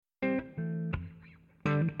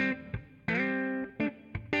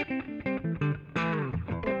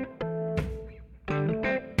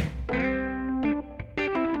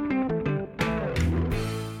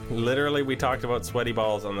Apparently we talked about sweaty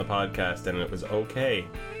balls on the podcast and it was okay.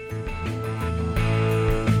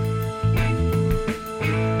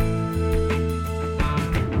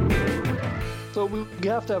 So we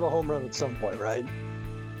have to have a home run at some point, right?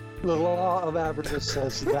 The law of averages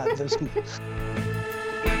says that this.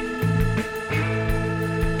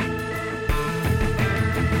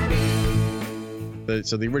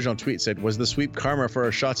 So the original tweet said, "Was the sweep karma for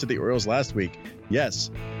our shots at the Orioles last week?"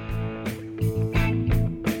 Yes.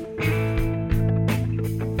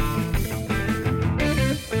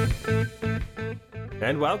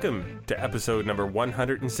 And welcome to episode number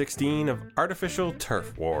 116 of Artificial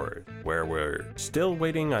Turf War, where we're still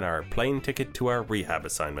waiting on our plane ticket to our rehab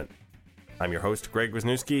assignment. I'm your host, Greg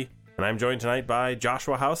Wisniewski, and I'm joined tonight by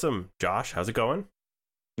Joshua Howsam. Josh, how's it going?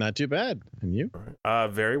 Not too bad. And you?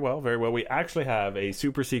 Very well, very well. We actually have a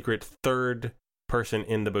super secret third person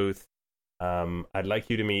in the booth. I'd like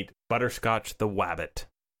you to meet Butterscotch the Wabbit,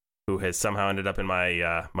 who has somehow ended up in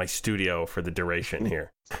my my studio for the duration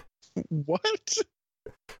here. What?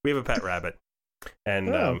 We have a pet rabbit, and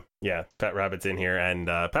Pet Rabbit's in here, and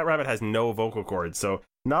Pet Rabbit has no vocal cords, so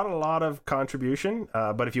not a lot of contribution.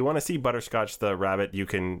 But if you want to see Butterscotch the Rabbit, you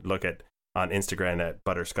can look on Instagram at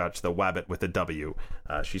Butterscotch the Wabbit with a W.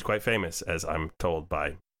 She's quite famous, as I'm told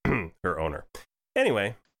by her owner.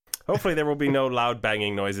 Anyway, hopefully there will be no loud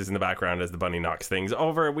banging noises in the background as the bunny knocks things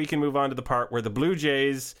over. We can move on to the part where the Blue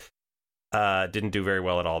Jays didn't do very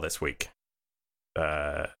well at all this week.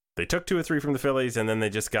 They took 2 or 3 from the Phillies, and then they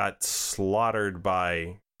just got slaughtered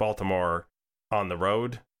by Baltimore on the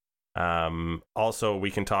road. Also,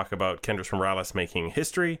 we can talk about Kendrys Morales making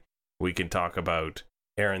history. We can talk about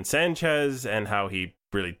Aaron Sanchez and how he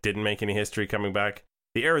really didn't make any history coming back.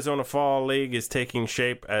 The Arizona Fall League is taking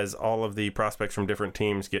shape as all of the prospects from different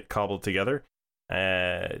teams get cobbled together.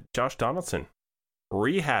 Josh Donaldson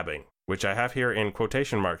rehabbing, which I have here in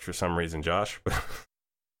quotation marks for some reason, Josh.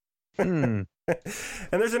 And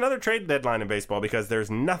there's another trade deadline in baseball because there's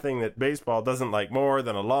nothing that baseball doesn't like more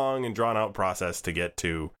than a long and drawn out process to get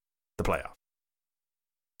to the playoff.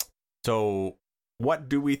 So what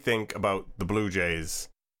do we think about the Blue Jays'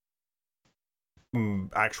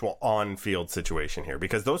 actual on-field situation here?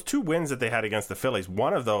 Because those 2 wins that they had against the Phillies,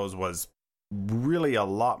 one of those was really a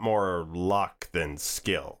lot more luck than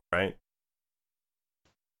skill, right?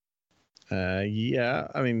 Yeah,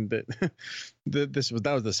 I mean, that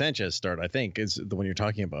was the Sanchez start, I think, is the one you're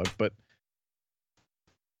talking about. But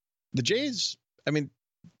the Jays, I mean,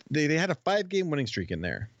 they had a 5-game winning streak in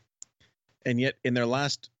there, and yet in their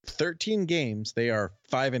last 13 games, they are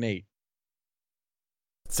 5-8.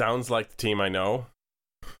 Sounds like the team I know.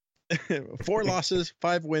 4 losses,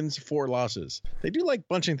 5 wins, 4 losses. They do like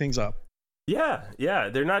bunching things up. Yeah.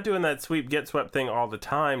 They're not doing that sweep, get swept thing all the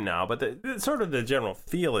time now, but sort of the general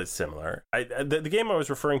feel is similar. The game I was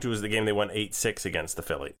referring to is the game they won 8-6 against the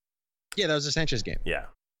Phillies. Yeah, that was the Sanchez game. Yeah.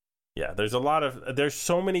 There's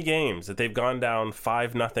so many games that they've gone down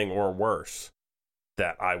 5-0 or worse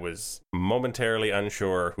that I was momentarily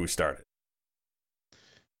unsure who started.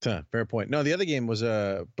 Fair point. No, the other game was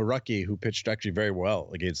Baraki, who pitched actually very well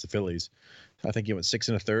against the Phillies. I think he went 6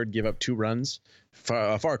 1/3, gave up 2 runs,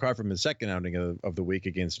 far cry from his second outing of the week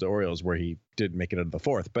against the Orioles, where he did make it into the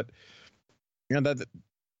 4th. But that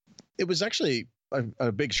it was actually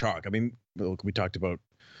a big shock. I mean, we talked about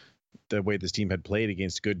the way this team had played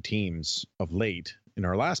against good teams of late in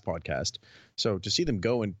our last podcast. So to see them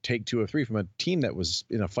go and take 2 or 3 from a team that was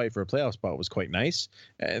in a fight for a playoff spot was quite nice.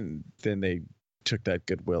 And then they took that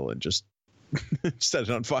goodwill and just set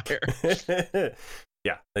it on fire.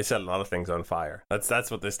 Yeah, they set a lot of things on fire. That's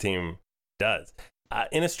what this team does.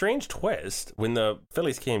 In a strange twist, when the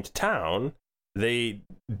Phillies came to town, they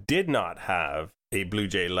did not have a Blue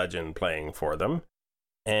Jay legend playing for them,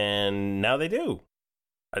 and now they do.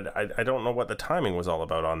 I don't know what the timing was all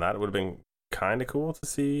about on that. It would have been kind of cool to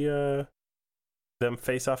see them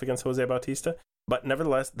face off against Jose Bautista, but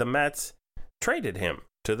nevertheless, the Mets traded him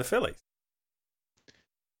to the Phillies.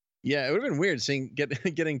 Yeah, it would have been weird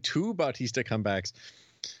getting 2 Bautista comebacks,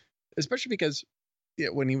 especially because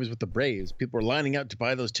when he was with the Braves, people were lining up to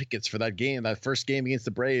buy those tickets for that game, that first game against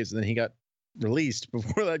the Braves, and then he got released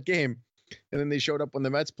before that game, and then they showed up when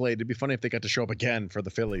the Mets played. It'd be funny if they got to show up again for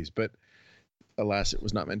the Phillies, but alas, it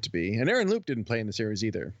was not meant to be. And Aaron Loup didn't play in the series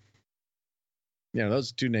either. Yeah,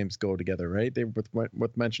 those 2 names go together, right? They were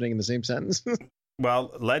worth mentioning in the same sentence.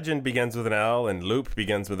 Well, legend begins with an L and Loop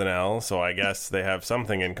begins with an L, so I guess they have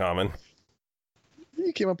something in common.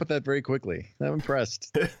 You came up with that very quickly. I'm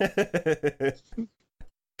impressed.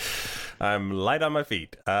 I'm light on my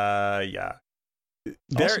feet. Yeah.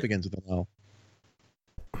 Also begins with an L.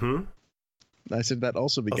 I said that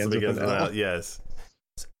also begins with an L. Yes.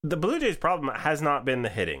 The Blue Jays' problem has not been the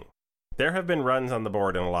hitting. There have been runs on the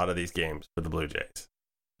board in a lot of these games for the Blue Jays.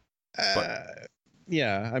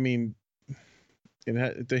 Yeah, I mean,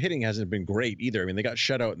 the hitting hasn't been great either. I mean, they got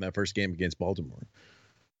shut out in that first game against Baltimore.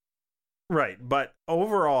 Right, but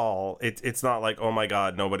overall, it's not like, oh my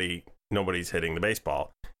God, nobody's hitting the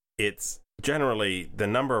baseball. It's generally the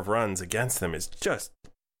number of runs against them is just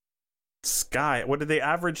sky. What did they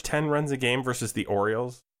average? 10 runs a game versus the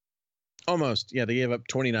Orioles? Almost. Yeah, they gave up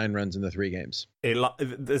 29 runs in the 3 games.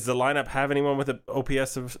 Does the lineup have anyone with an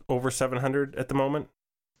OPS of over 700 at the moment?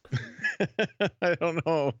 I don't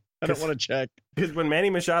know. I don't want to check. Because when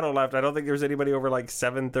Manny Machado left, I don't think there was anybody over like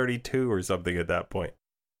 732 or something at that point.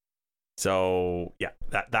 So, yeah,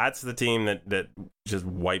 that's the team that just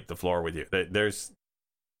wiped the floor with you. There's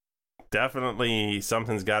definitely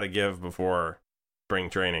something's got to give before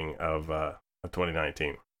spring training of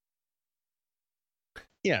 2019.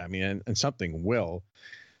 Yeah, I mean, and something will.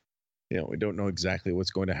 You know, we don't know exactly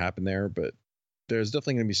what's going to happen there, but there's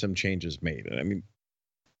definitely going to be some changes made. And I mean,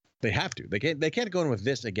 they have to. They can't go in with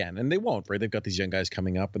this again, and they won't, right? They've got these young guys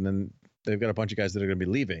coming up, and then they've got a bunch of guys that are going to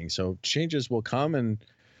be leaving. So changes will come, and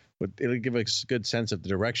it'll give us a good sense of the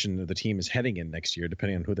direction that the team is heading in next year,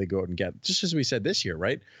 depending on who they go out and get. Just as we said this year,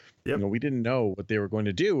 right? Yep. You know, we didn't know what they were going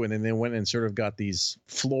to do, and then they went and sort of got these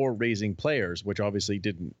floor-raising players, which obviously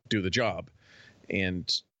didn't do the job. And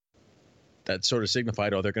that sort of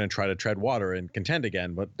signified, they're going to try to tread water and contend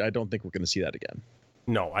again, but I don't think we're going to see that again.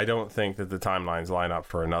 No, I don't think that the timelines line up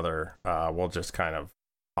for another, we'll just kind of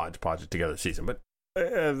hodgepodge it together season. But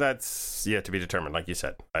that's yet to be determined, like you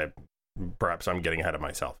said. Perhaps I'm getting ahead of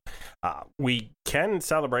myself. We can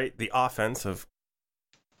celebrate the offense of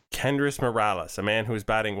Kendrys Morales, a man who was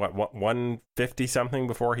batting, 150-something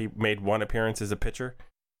before he made one appearance as a pitcher?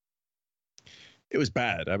 It was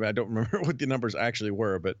bad. I mean, I don't remember what the numbers actually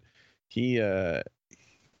were, but he has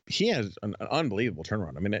an unbelievable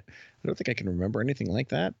turnaround. I mean, I don't think I can remember anything like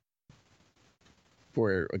that,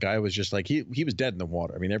 where a guy was just like, he was dead in the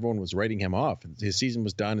water. I mean, everyone was writing him off. His season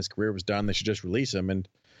was done. His career was done. They should just release him. And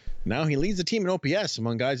now he leads the team in OPS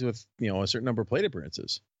among guys with, a certain number of plate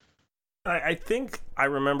appearances. I think I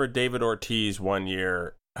remember David Ortiz one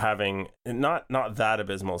year having not that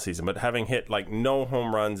abysmal season, but having hit like no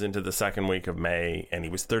home runs into the second week of May, and he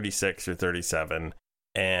was 36 or 37,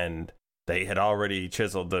 and they had already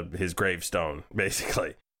chiseled his gravestone,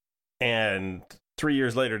 basically. And 3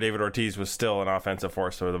 years later, David Ortiz was still an offensive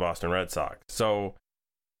force for the Boston Red Sox. So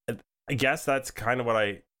I guess that's kind of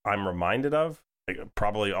what I'm reminded of,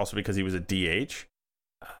 probably also because he was a DH.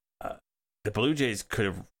 The Blue Jays could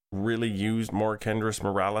have really used more Kendrys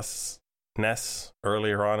Morales-ness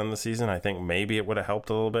earlier on in the season. I think maybe it would have helped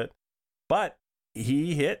a little bit. But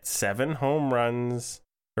he hit home runs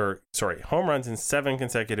in 7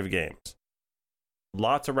 consecutive games.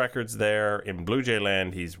 Lots of records there. In Blue Jay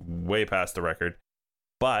land, he's way past the record.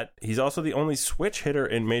 But he's also the only switch hitter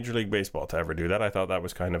in Major League Baseball to ever do that. I thought that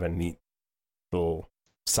was kind of a neat little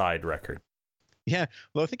side record. Yeah,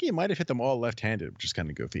 well, I think he might have hit them all left-handed, which is kind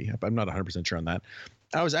of goofy. I'm not 100% sure on that.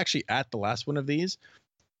 I was actually at the last one of these,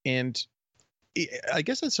 and I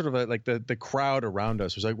guess it's sort of like the crowd around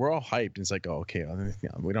us was like, we're all hyped. And it's like, oh, okay,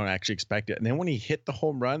 we don't actually expect it. And then when he hit the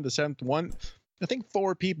home run, the 7th one, I think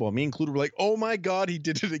 4 people, me included, were like, oh my God, he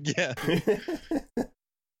did it again.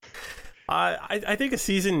 I think a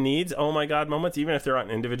season needs oh my God moments, even if they're on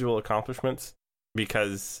individual accomplishments,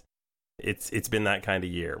 because it's been that kind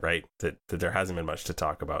of year, right? That there hasn't been much to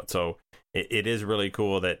talk about. So it is really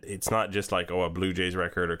cool that it's not just like, a Blue Jays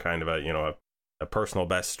record or kind of a personal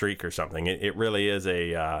best streak or something. It really is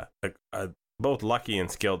a both lucky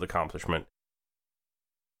and skilled accomplishment.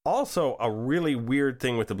 Also, a really weird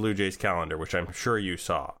thing with the Blue Jays calendar, which I'm sure you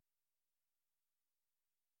saw,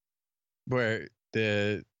 where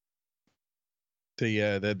the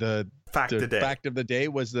fact of the day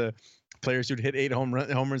was the players who'd hit 8 home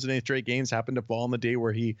runs in 8 straight games happened to fall on the day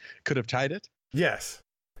where he could have tied it. Yes,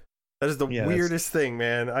 that is the weirdest thing,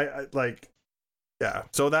 man. I like. Yeah,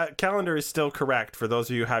 so that calendar is still correct for those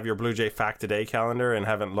of you who have your Blue Jay Fact Today calendar and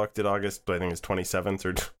haven't looked at August, I think it's 27th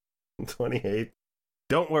or 28th.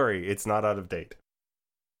 Don't worry, it's not out of date.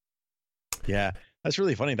 Yeah, that's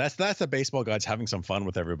really funny. That's the baseball gods having some fun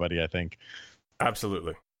with everybody, I think.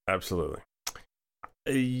 Absolutely.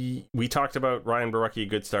 We talked about Ryan Borucki,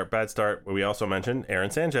 good start, bad start. We also mentioned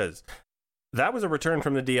Aaron Sanchez. That was a return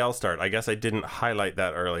from the DL start. I guess I didn't highlight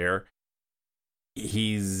that earlier.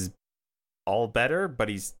 He's all better, but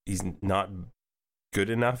he's not good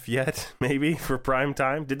enough yet, maybe, for prime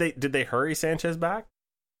time. Did they hurry Sanchez back?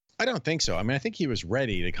 I don't think so. I mean, I think he was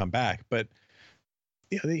ready to come back, but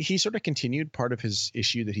he sort of continued part of his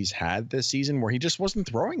issue that he's had this season where he just wasn't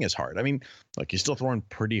throwing as hard. I mean, look, he's still throwing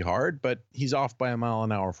pretty hard, but he's off by a mile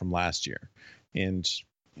an hour from last year. And,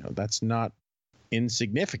 that's not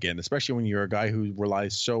insignificant, especially when you're a guy who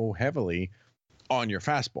relies so heavily on your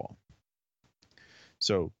fastball.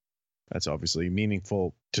 So that's obviously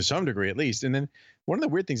meaningful to some degree, at least. And then one of the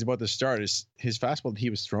weird things about the start is his fastball that he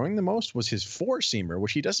was throwing the most was his four-seamer,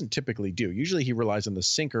 which he doesn't typically do. Usually he relies on the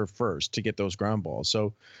sinker first to get those ground balls.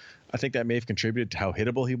 So I think that may have contributed to how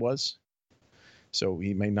hittable he was. So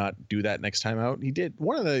he may not do that next time out. He did.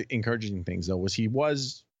 One of the encouraging things, though, was he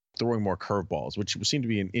was throwing more curveballs, which seemed to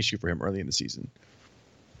be an issue for him early in the season.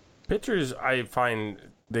 Pitchers, I find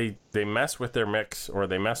they mess with their mix, or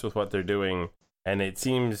they mess with what they're doing, and it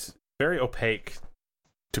seems very opaque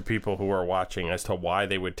to people who are watching as to why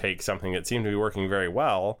they would take something that seemed to be working very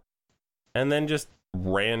well and then just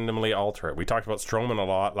randomly alter it. We talked about Stroman a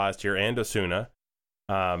lot last year, and Osuna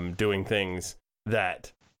doing things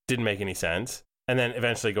that didn't make any sense, and then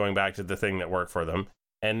eventually going back to the thing that worked for them.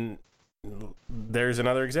 And there's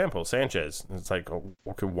another example, Sanchez. It's like,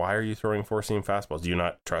 okay, why are you throwing four-seam fastballs? Do you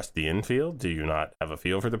not trust the infield? Do you not have a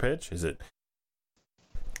feel for the pitch?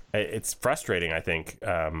 It's frustrating, I think,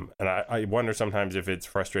 and I wonder sometimes if it's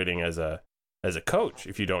frustrating as a coach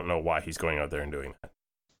if you don't know why he's going out there and doing that.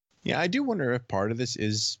 Yeah, I do wonder if part of this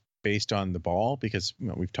is based on the ball, because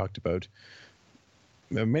we've talked about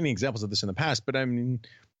many examples of this in the past. But I mean,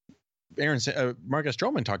 Marcus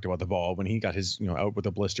Stroman talked about the ball when he got his out with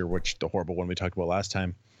a blister, which the horrible one we talked about last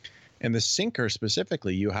time. And the sinker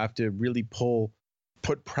specifically, you have to really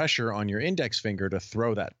put pressure on your index finger to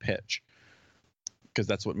throw that pitch, because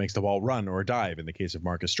that's what makes the ball run or dive in the case of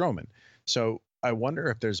Marcus Stroman. So I wonder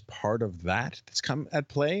if there's part of that that's come at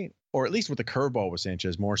play, or at least with the curveball with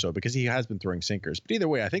Sanchez more so, because he has been throwing sinkers. But either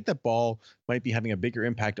way, I think that ball might be having a bigger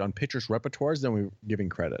impact on pitchers' repertoires than we're giving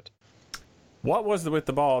credit. What was with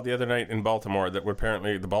the ball the other night in Baltimore that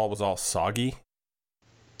apparently the ball was all soggy?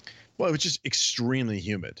 Well, it was just extremely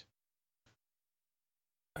humid.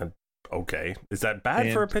 Okay. Is that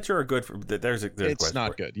bad for a pitcher or good for... It's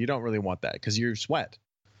not good. You don't really want that because you sweat,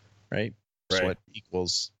 right? Sweat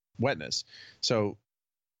equals wetness. So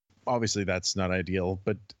obviously that's not ideal.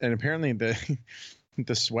 And apparently the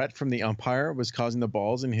sweat from the umpire was causing the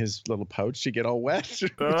balls in his little pouch to get all wet.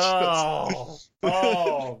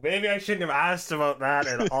 Maybe I shouldn't have asked about that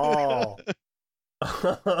at all.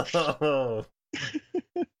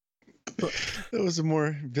 That was a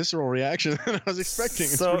more visceral reaction than I was expecting.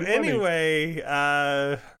 So anyway,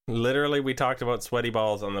 literally we talked about sweaty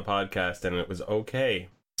balls on the podcast and it was okay.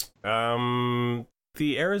 The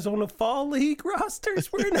Arizona Fall League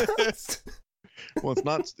rosters were announced. Well,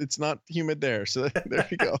 it's not humid there, so there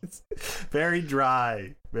you go. It's very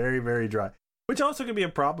dry, very, very dry, which also could be a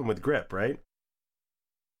problem with grip, right?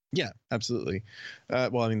 Yeah, absolutely.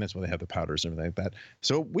 Well, I mean, that's why they have the powders and everything like that.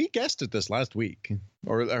 So we guessed it this last week,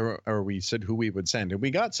 or we said who we would send, and we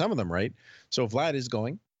got some of them right. So Vlad is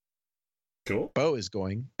going. Cool. Bo is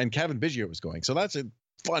going, and Kevin Biggio is going. So that's a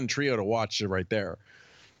fun trio to watch right there.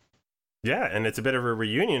 Yeah, and it's a bit of a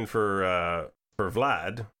reunion for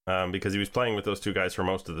Vlad because he was playing with those two guys for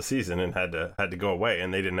most of the season and had to go away,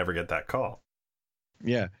 and they didn't ever get that call.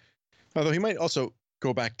 Yeah, although he might also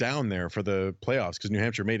go back down there for the playoffs because New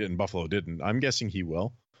Hampshire made it and Buffalo didn't. I'm guessing he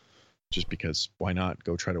will, just because why not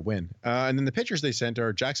go try to win. And then the pitchers they sent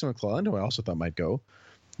are Jackson McClelland, who I also thought might go,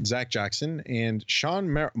 Zach Jackson, and Sean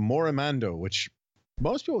Morimando, which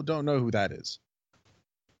most people don't know who that is.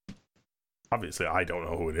 Obviously, I don't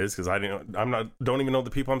know who it is because don't even know the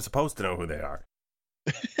people I'm supposed to know who they are.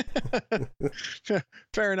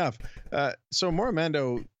 Fair enough. So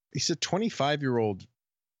Morimando, he's a 25-year-old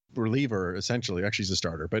reliever, essentially. Actually, he's a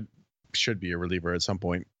starter, but should be a reliever at some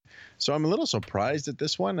point. So I'm a little surprised at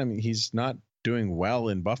this one. I mean, he's not doing well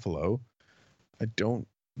in Buffalo. I don't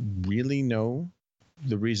really know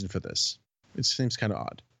the reason for this. It seems kind of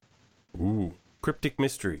odd. Ooh, cryptic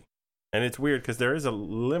mystery. And it's weird because there is a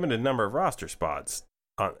limited number of roster spots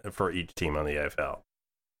for each team on the AFL.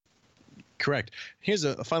 Correct. Here's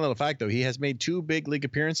a fun little fact, though. He has made 2 big league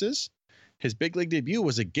appearances. His big league debut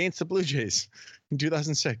was against the Blue Jays in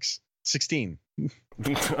 2016.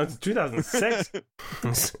 2006?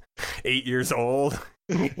 8 years old.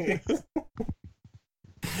 Yeah,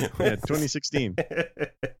 2016.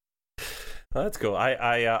 Well, that's cool.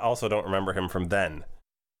 I also don't remember him from then.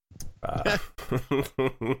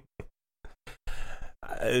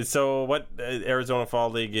 So what Arizona Fall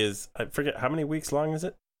League is, I forget, how many weeks long is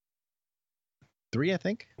it? 3, I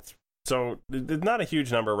think. So there's not a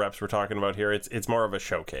huge number of reps we're talking about here. It's more of a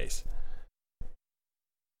showcase.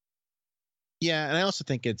 Yeah, and I also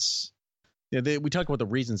think it's we talk about the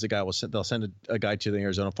reasons they'll send a guy to the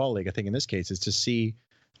Arizona Fall League. I think in this case is to see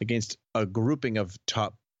against a grouping of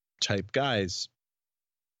top type guys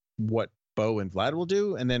what Bo and Vlad will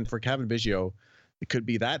do, and then for Cavan Biggio, it could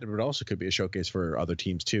be that, but it also could be a showcase for other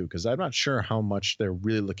teams too, because I'm not sure how much they're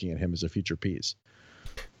really looking at him as a future piece.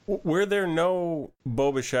 Were there no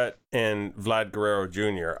Bo Bichette and Vlad Guerrero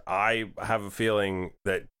Jr., I have a feeling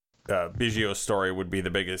that Biggio's story would be the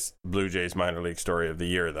biggest Blue Jays minor league story of the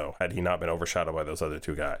year, though, had he not been overshadowed by those other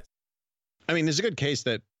two guys. I mean, there's a good case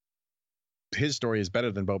that his story is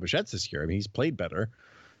better than Bo Bichette's this year. I mean, he's played better,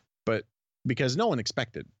 but because no one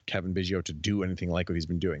expected Cavan Biggio to do anything like what he's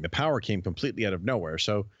been doing. The power came completely out of nowhere.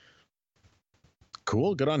 So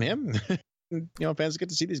cool, good on him. Fans get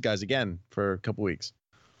to see these guys again for a couple weeks.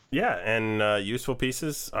 Yeah, and useful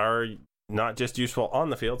pieces are not just useful on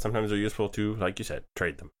the field. Sometimes they're useful to, like you said,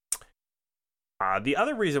 trade them. The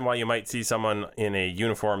other reason why you might see someone in a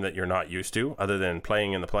uniform that you're not used to, other than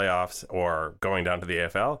playing in the playoffs or going down to the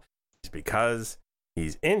AFL, is because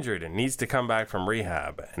he's injured and needs to come back from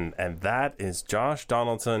rehab. And that is Josh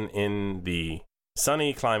Donaldson in the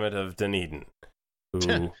sunny climate of Dunedin.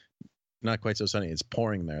 Who... Not quite so sunny. It's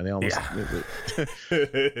pouring there. They almost. Yeah.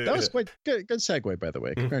 That was quite good. Good segue, by the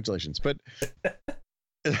way. Congratulations. But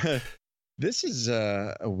this is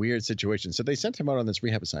a weird situation. So they sent him out on this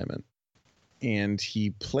rehab assignment, and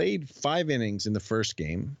he played 5 innings in the first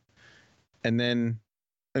game, and then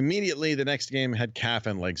immediately the next game had calf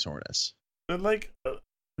and leg soreness. But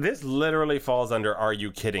this literally falls under "Are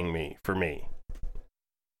you kidding me?" for me.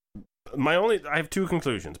 I have 2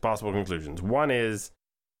 possible conclusions. One is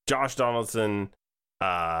Josh Donaldson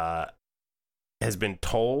has been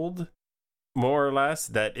told, more or less,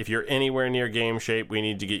 that if you're anywhere near game shape, we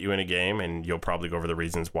need to get you in a game, and you'll probably go over the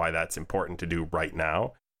reasons why that's important to do right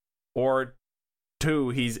now. Or 2,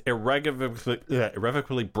 he's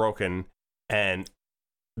irrevocably broken, and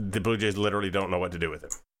the Blue Jays literally don't know what to do with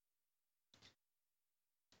him.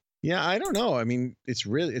 Yeah, I don't know. I mean, it's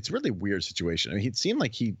really weird situation. I mean, it seemed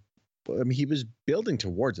like he was building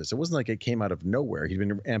towards this. It wasn't like it came out of nowhere. He'd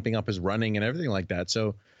been amping up his running and everything like that.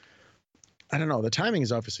 So I don't know. The timing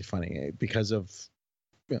is obviously funny because of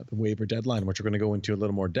the waiver deadline, which we're going to go into a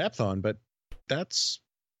little more depth on. But that's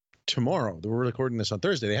tomorrow. We're recording this on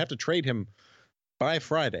Thursday. They have to trade him by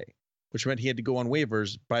Friday, which meant he had to go on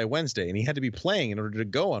waivers by Wednesday, and he had to be playing in order to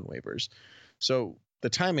go on waivers. So the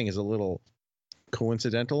timing is a little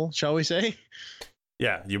coincidental, shall we say?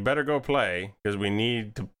 Yeah, you better go play because we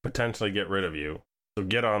need to potentially get rid of you. So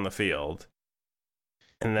get on the field.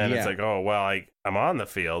 And then it's like, oh, well, I'm on the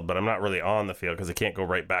field, but I'm not really on the field because I can't go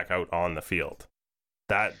right back out on the field.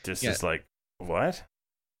 That just is like, what?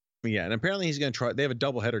 Yeah, and apparently he's going to try. They have a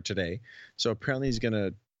doubleheader today. So apparently he's going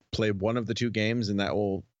to play one of the 2 games, and that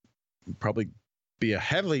will probably be a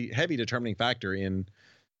heavy determining factor in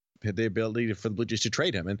the ability for the Blue Jays to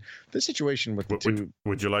trade him. And the situation with the 2...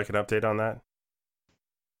 Would you like an update on that?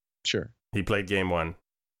 Sure. He played game 1.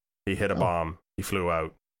 He hit a bomb. He flew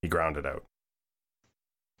out. He grounded out.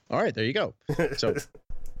 All right, there you go. So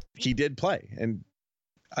he did play. And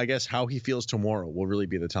I guess how he feels tomorrow will really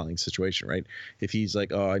be the telling situation, right? If he's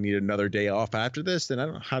like, oh, I need another day off after this, then I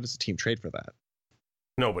don't know. How does the team trade for that?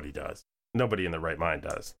 Nobody does. Nobody in their right mind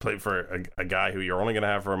does. Play for a guy who you're only going to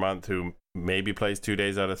have for a month, who maybe plays 2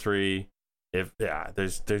 days out of 3.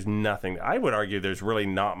 There's nothing. I would argue there's really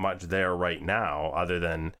not much there right now other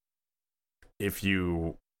than if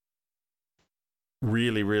you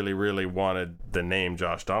really, really, really wanted the name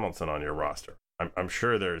Josh Donaldson on your roster. I'm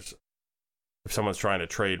sure if someone's trying to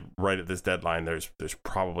trade right at this deadline, there's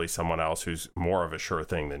probably someone else who's more of a sure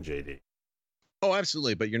thing than JD. Oh,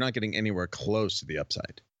 absolutely. But you're not getting anywhere close to the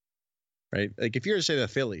upside, right? Like if you're to say the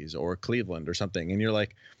Phillies or Cleveland or something, and you're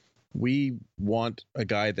like, we want a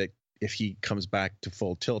guy that if he comes back to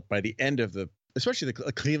full tilt by the end of especially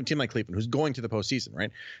a Cleveland team like Cleveland, who's going to the postseason, right?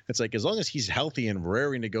 It's like, as long as he's healthy and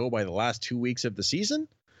raring to go by the last 2 weeks of the season,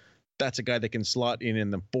 that's a guy that can slot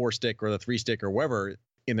in the 4-stick or the 3-stick or wherever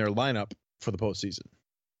in their lineup for the postseason.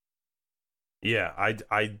 Yeah,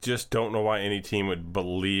 I just don't know why any team would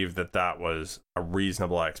believe that was a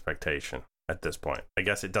reasonable expectation at this point. I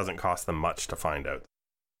guess it doesn't cost them much to find out.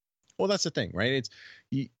 Well, that's the thing, right? It's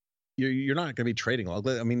you're not going to be trading.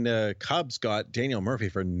 I mean, the Cubs got Daniel Murphy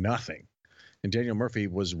for nothing, and Daniel Murphy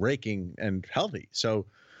was raking and healthy. So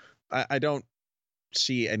I don't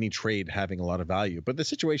see any trade having a lot of value. But the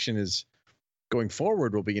situation is going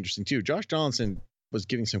forward will be interesting too. Josh Donaldson was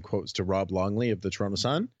giving some quotes to Rob Longley of the Toronto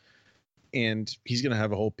Sun, and he's going to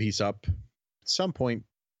have a whole piece up at some point.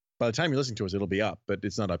 By the time you listen to us, it'll be up, but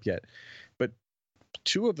it's not up yet. But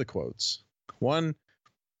 2 of the quotes, one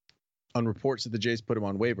on reports that the Jays put him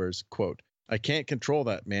on waivers, quote, I can't control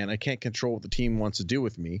that, man. I can't control what the team wants to do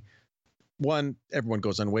with me. One, everyone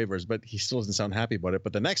goes on waivers, but he still doesn't sound happy about it.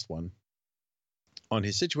 But the next one, on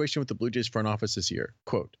his situation with the Blue Jays front office this year,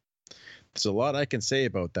 quote, "There's a lot I can say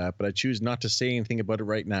about that, but I choose not to say anything about it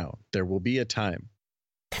right now. There will be a time."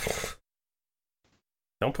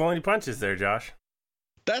 Don't pull any punches there, Josh.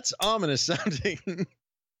 That's ominous sounding.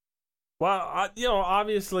 Well,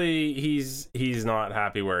 obviously he's not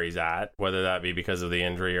happy where he's at, whether that be because of the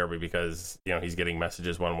injury or because he's getting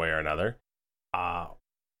messages one way or another.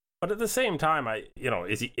 But at the same time,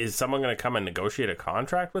 is someone going to come and negotiate a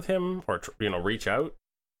contract with him or reach out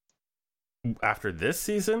after this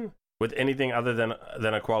season with anything other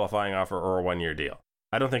than a qualifying offer or a 1-year deal?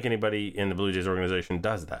 I don't think anybody in the Blue Jays organization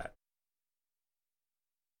does that.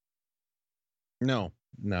 No,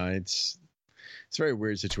 it's a very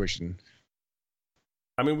weird situation.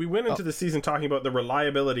 I mean, we went into the season talking about the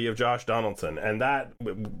reliability of Josh Donaldson, and that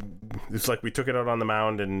it's like we took it out on the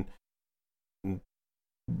mound and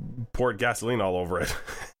poured gasoline all over it.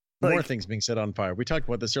 More things being set on fire. We talked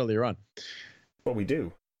about this earlier on. What we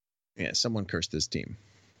do. Yeah, someone cursed this team.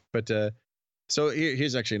 But so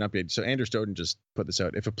here's actually an update. So Andrew Stoeten just put this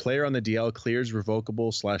out. If a player on the DL clears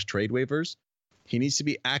revocable/trade waivers, he needs to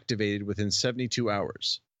be activated within 72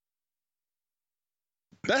 hours.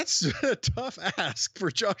 That's a tough ask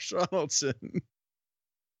for Josh Donaldson.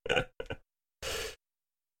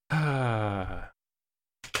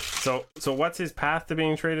 So what's his path to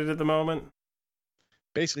being traded at the moment?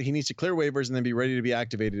 Basically, he needs to clear waivers and then be ready to be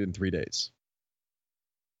activated in 3 days.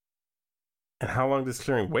 And how long does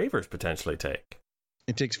clearing waivers potentially take?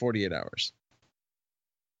 It takes 48 hours.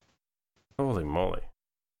 Holy moly.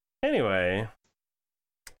 Anyway.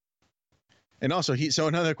 And also, so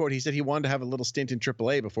another quote, he said he wanted to have a little stint in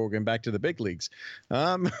AAA before going back to the big leagues.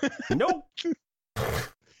 Nope.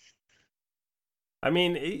 I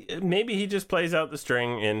mean, maybe he just plays out the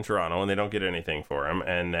string in Toronto and they don't get anything for him.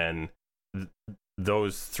 And then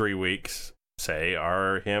those 3 weeks, say,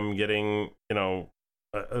 are him getting,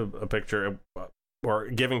 a picture or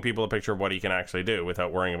giving people a picture of what he can actually do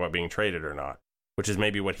without worrying about being traded or not, which is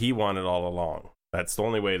maybe what he wanted all along. That's the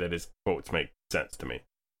only way that his quotes make sense to me.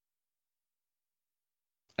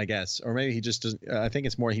 I guess. Or maybe he just doesn't. I think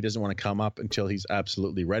it's more he doesn't want to come up until he's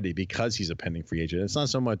absolutely ready because he's a pending free agent. It's not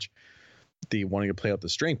so much the wanting to play out the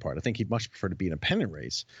string part. I think he'd much prefer to be in a pennant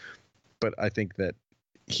race. But I think that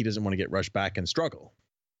he doesn't want to get rushed back and struggle.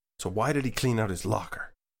 So why did he clean out his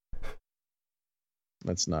locker?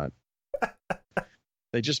 That's not.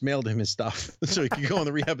 They just mailed him his stuff so he could go on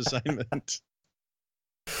the rehab assignment.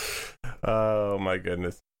 Oh, my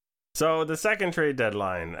goodness. So the second trade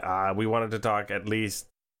deadline, we wanted to talk at least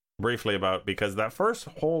briefly about, because that first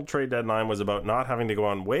whole trade deadline was about not having to go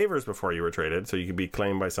on waivers before you were traded, so you could be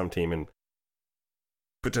claimed by some team and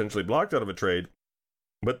potentially blocked out of a trade.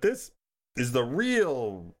 But this is the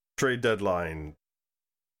real trade deadline.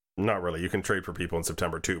 Not really. You can trade for people in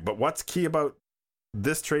September too. But what's key about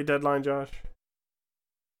this trade deadline, Josh?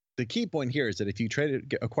 The key point here is that if you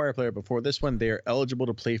acquire a player before this one, they are eligible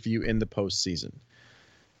to play for you in the postseason.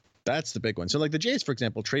 That's the big one. So like the Jays, for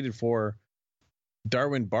example, traded for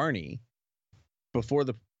Darwin Barney before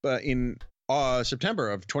in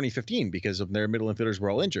September of 2015 because of their middle infielders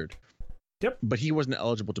were all injured. Yep. But he wasn't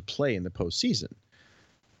eligible to play in the postseason.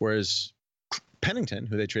 Whereas Pennington,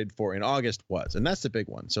 who they traded for in August, was. And that's the big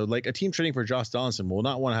one. So like a team trading for Josh Donaldson will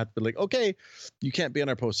not want to have to be like, okay, you can't be on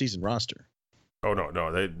our postseason roster. Oh,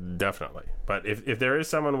 no, they definitely. But if there is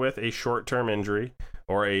someone with a short-term injury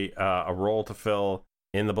or a role to fill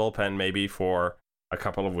in the bullpen maybe for a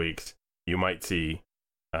couple of weeks, you might see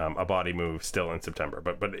a body move still in September.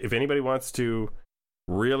 But if anybody wants to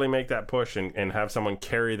really make that push and have someone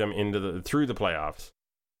carry them through the playoffs,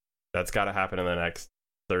 that's got to happen in the next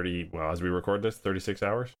 30, well, as we record this, 36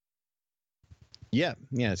 hours? Yeah,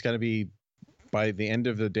 it's got to be by the end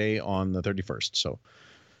of the day on the 31st, so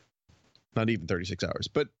not even 36 hours.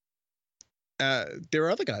 But there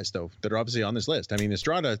are other guys, though, that are obviously on this list. I mean,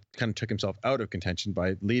 Estrada kind of took himself out of contention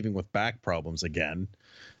by leaving with back problems again.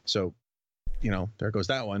 So, there goes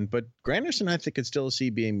that one. But Granderson, I think, could still see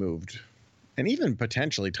being moved. And even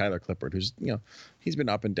potentially Tyler Clippard, who's, he's been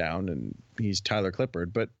up and down, and he's Tyler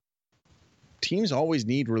Clippard. But teams always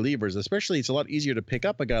need relievers, especially it's a lot easier to pick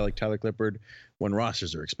up a guy like Tyler Clippard when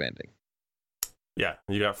rosters are expanding. Yeah,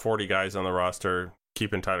 you got 40 guys on the roster.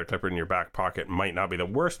 Keeping Tyler Clippard in your back pocket might not be the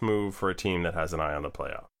worst move for a team that has an eye on the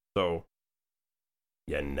playoff. So,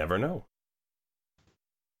 you never know.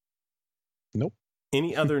 Nope.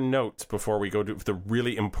 Any other notes before we go to the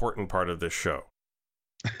really important part of this show?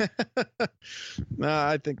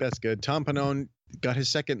 I think that's good. Tom Pannone got his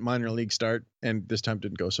second minor league start, and this time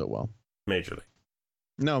didn't go so well. Major League?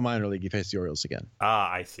 No, minor league. You face the Orioles again. Ah,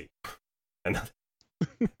 I see.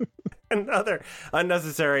 Another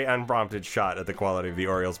unnecessary, unprompted shot at the quality of the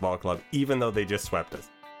Orioles ball club, even though they just swept us.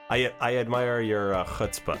 I admire your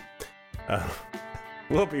chutzpah.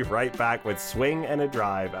 We'll be right back with Swing and a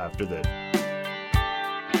Drive after this.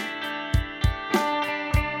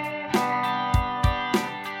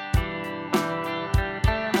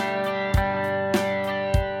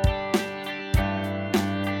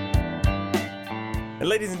 And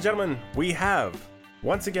ladies and gentlemen, we have,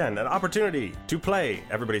 once again, an opportunity to play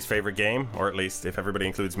everybody's favorite game, or at least if everybody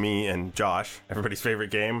includes me and Josh, everybody's favorite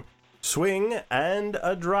game, Swing and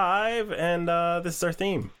a Drive, and this is our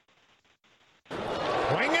theme.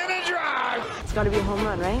 Swing and a drive! It's got to be a home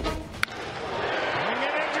run, right? Swing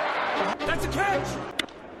and a drive! That's a catch!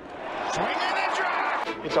 Swing and a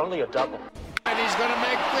drive! It's only a double. And he's going to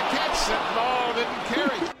make the catch. That ball didn't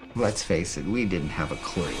carry. Let's face it, we didn't have a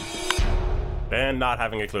clue. And not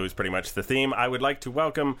having a clue is pretty much the theme. I would like to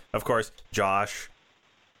welcome, of course, Josh.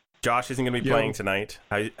 Josh isn't going to be playing tonight.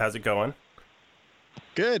 How's it going?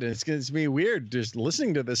 Good. It's going to be weird just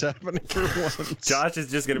listening to this happening for once. Josh is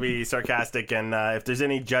just going to be sarcastic, and if there's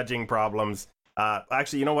any judging problems,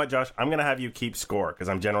 actually, you know what, Josh? I'm going to have you keep score because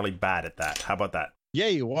I'm generally bad at that. How about that? Yeah,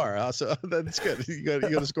 you are. So that's good. You got a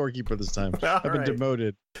scorekeeper this time. All I've been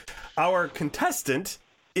demoted. Our contestant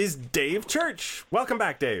is Dave Church. Welcome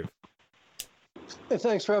back, Dave. Hey,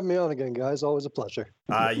 thanks for having me on again, guys. Always a pleasure.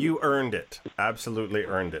 You earned it. Absolutely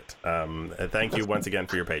earned it. Thank you once again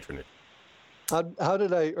for your patronage. How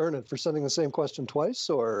did I earn it? For sending the same question twice,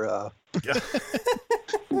 or?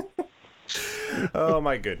 Oh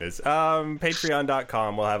my goodness.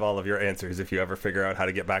 Patreon.com will have all of your answers if you ever figure out how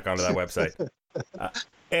to get back onto that website.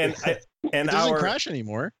 And it doesn't crash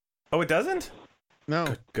anymore. Oh, it doesn't?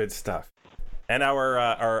 No. Good stuff. And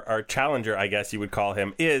our challenger, I guess you would call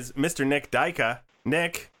him, is Mr. Nick Dyka.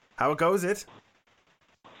 Nick, how goes it?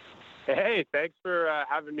 Hey, thanks for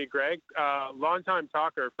having me, Greg. Long-time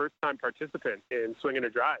talker, first-time participant in Swing and a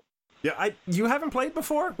Drive. Yeah, you haven't played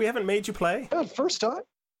before? We haven't made you play? Yeah, first time?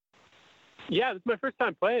 Yeah, this is my first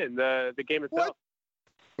time playing the game itself.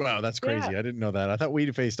 What? Wow, that's crazy. Yeah. I didn't know that. I thought we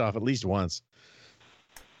faced off at least once.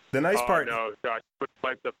 The nice part... no, Josh,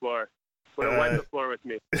 wipe the floor. Wipe the floor with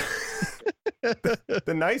me.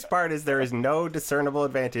 The nice part is there is no discernible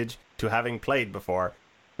advantage to having played before.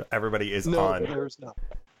 So everybody is on there's not.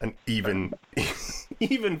 an even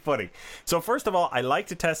footing. So first of all, I like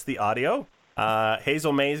to test the audio.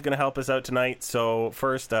 Hazel May is going to help us out tonight. So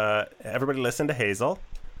first, everybody listen to Hazel.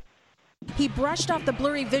 He brushed off the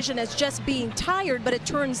blurry vision as just being tired, but it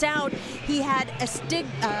turns out he had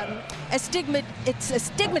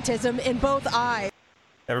astigmatism in both eyes.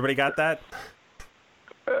 Everybody got that?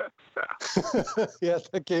 Yeah,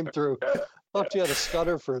 that came through. I thought you had a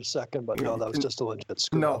stutter for a second, but no, that was just a legit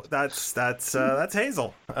screw. No, that's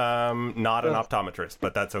Hazel. Not an optometrist,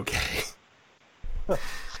 but that's okay.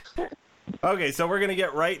 Okay, so we're gonna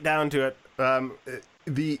get right down to it.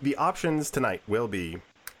 The options tonight will be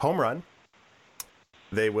home run.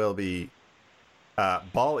 They will be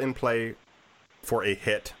ball in play for a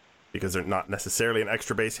hit, because they're not necessarily an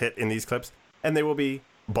extra base hit in these clips, and they will be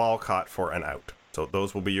ball caught for an out. So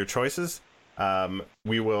those will be your choices.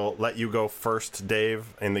 We will let you go first,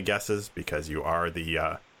 Dave, in the guesses because you are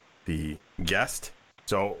the guest.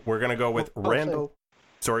 So we're gonna go with Randall.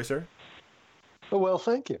 Sorry, sir. Oh, well,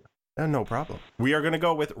 thank you. No problem. We are gonna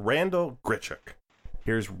go with Randall Grichuk.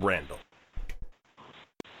 Here's Randall.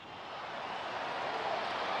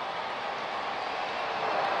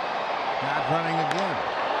 Not running again.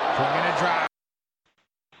 Swing and a drive.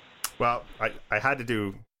 Well, I had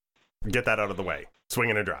to get that out of the way. Swing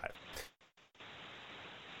and a drive.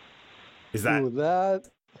 Is that... Ooh, that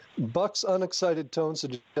Buck's unexcited tone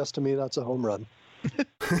suggests to me that's a home run.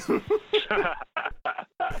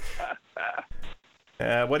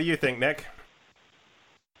 What do you think, Nick?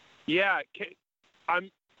 Yeah,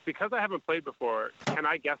 because I haven't played before, can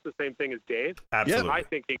I guess the same thing as Dave? Absolutely. My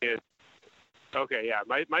thinking is, okay, yeah.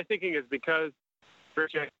 My thinking is because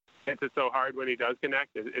Grichuk hits it so hard when he does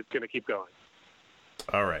connect, it's going to keep going.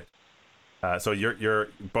 All right. So you're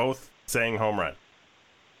both saying home run.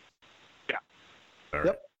 Yeah. All right.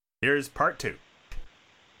 Yep. Here's part two.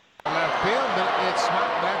 Left field, but it's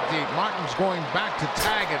not that deep. Martin's going back to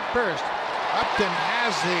tag it first. Upton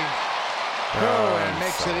has the throw and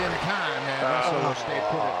makes it in time, and Russell will stay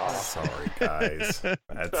put at first. Sorry, guys.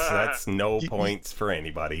 That's no points for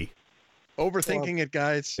anybody. Overthinking it,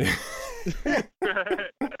 guys.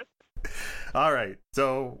 All right,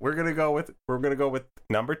 so we're gonna go with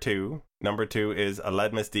number two. Number two is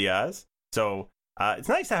Aledmus Diaz. So it's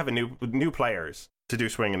nice to have new players to do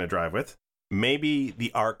swing and a drive with. Maybe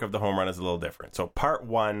the arc of the home run is a little different. So part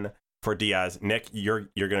 1 for Diaz. Nick, you're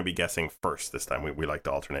going to be guessing first this time. We like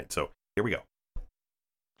to alternate. So here we go.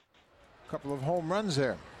 A couple of home runs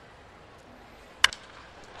there.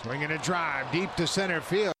 Swing and a drive deep to center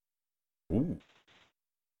field. Ooh.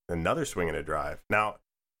 Another swing and a drive. Now,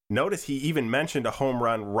 notice he even mentioned a home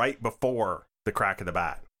run right before the crack of the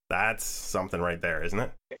bat. That's something right there, isn't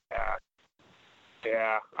it?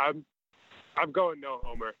 Yeah. I'm going no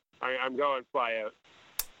homer. I'm going fly out.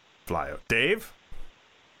 Fly out. Dave?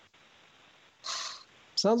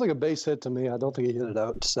 Sounds like a base hit to me. I don't think he hit it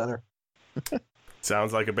out to center.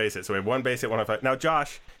 Sounds like a base hit. So we have one base hit, 105. Now,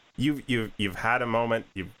 Josh, you've had a moment.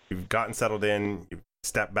 You've gotten settled in. You've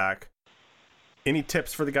stepped back. Any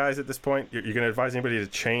tips for the guys at this point? You're going to advise anybody to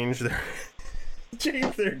change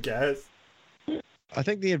their guess? I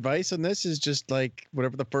think the advice on this is just like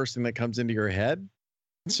whatever the first thing that comes into your head.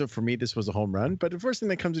 So for me, this was a home run. But the first thing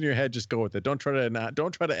that comes in your head, just go with it. Don't try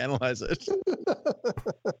to analyze it.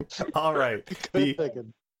 All right.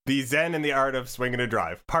 The Zen and the Art of Swinging a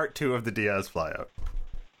Drive, part 2 of the Diaz flyout.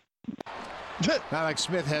 Alex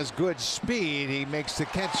Smith has good speed. He makes the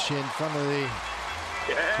catch in front of the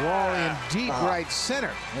wall in deep right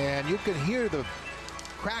center. And you can hear the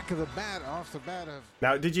crack of the bat off the bat of...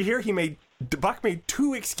 Now, did you hear Buck made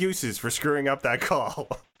 2 excuses for screwing up that call?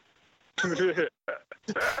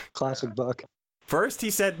 Classic Buck. First, he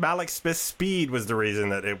said Malik Smith's speed was the reason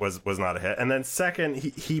that it was not a hit. And then second,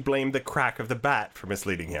 he blamed the crack of the bat for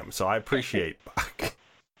misleading him. So I appreciate Buck.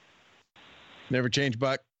 Never change,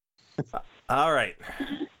 Buck. All right.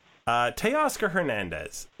 Teoscar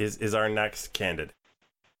Hernandez is our next candidate.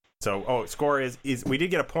 So, score is we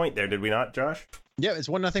did get a point there, did we not, Josh? Yeah, it's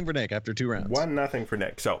 1-0 for Nick after 2 rounds. 1-0 for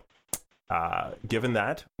Nick. So, given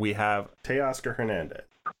that, we have Teoscar Hernandez.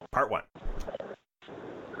 Part 1.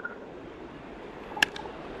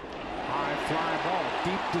 High fly ball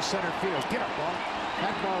deep to center field. Get up ball.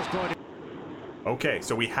 That ball's going to... Okay,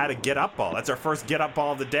 so we had a get up ball. That's our first get up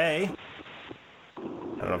ball of the day. I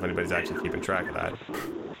don't know if anybody's actually keeping track of that.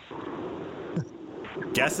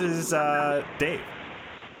 Guesses, Dave.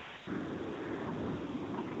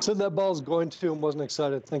 Said that ball's going to and wasn't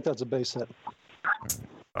excited. Think that's a base hit.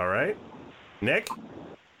 All right. Nick?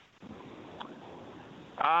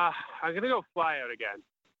 I'm going to go fly out again.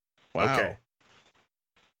 Wow.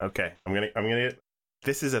 Okay. I'm gonna.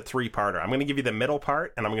 This is a 3-parter. I'm gonna give you the middle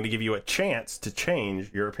part, and I'm gonna give you a chance to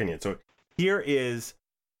change your opinion. So here is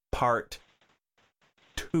part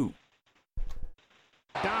 2.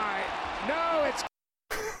 Die. No, it's...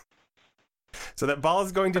 So that ball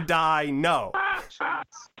is going to die. No.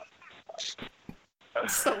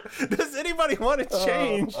 So does anybody want to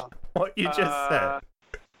change what you just said?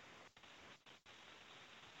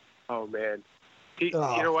 Oh man. You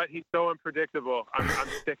know what? He's so unpredictable. I'm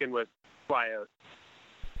sticking with fly out.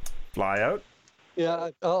 Fly out?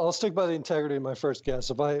 Yeah, I'll stick by the integrity of my first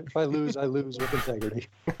guess. If I lose, I lose with integrity.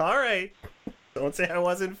 All right. Don't say I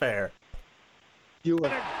wasn't fair. You Go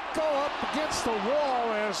up against the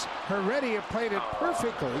wall as Heredia played it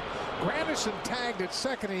perfectly. Granderson tagged at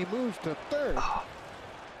second and he moves to third.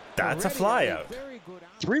 That's a fly out.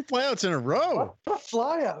 3 flyouts in a row. What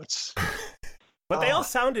flyouts? But they all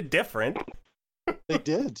sounded different. They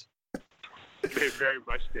did. They very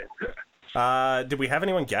much did. Did we have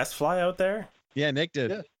anyone guess fly out there? Yeah, Nick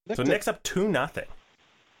did. Yeah, So Nick's up 2-0.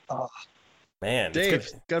 Man, Dave,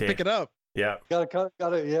 gotta pick it up. Yeah,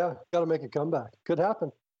 gotta make a comeback. Could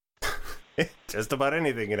happen. just about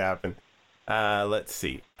anything can happen. Let's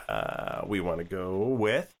see. We want to go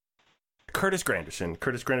with Curtis Granderson.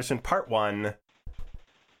 Curtis Granderson, part 1. He'd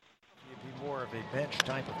be more of a bench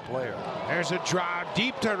type of player. There's a drive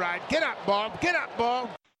deep to right. Get up, ball. Get up, ball.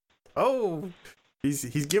 Oh,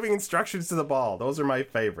 he's giving instructions to the ball. Those are my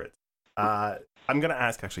favorites. I'm gonna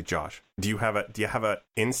ask actually, Josh. Do you have a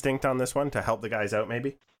instinct on this one to help the guys out?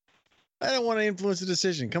 Maybe. I don't want to influence the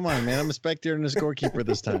decision. Come on, man. I'm a spectator and a scorekeeper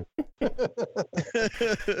this time.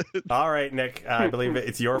 All right, Nick. I believe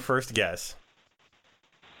it's your first guess.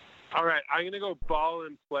 All right, I'm going to go ball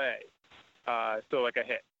and play. So like a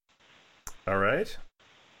hit. All right.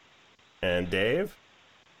 And Dave?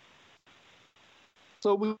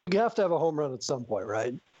 So we have to have a home run at some point,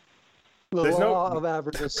 right? The There's law of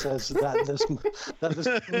averages says that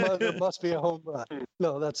there must be a home run.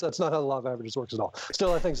 No, that's not how the law of averages works at all.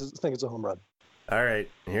 Still, I think it's a home run. All right,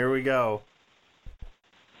 here we go.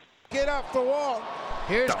 Get up the wall.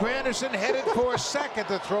 Here's Granderson headed for second.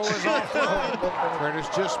 The throw is off the line. Curtis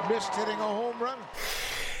just missed hitting a home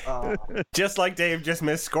run. Just like Dave just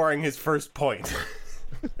missed scoring his first point.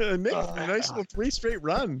 Nick, a nice little 3 straight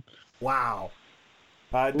run. Wow.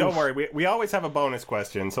 Don't worry, we always have a bonus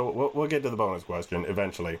question, so we'll get to the bonus question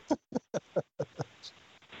eventually.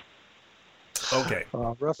 Okay.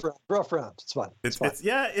 Rough round. It's fine. It's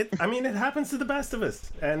I mean, it happens to the best of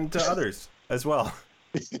us and to others as well.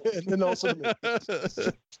 And also to me.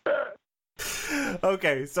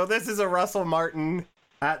 Okay, so this is a Russell Martin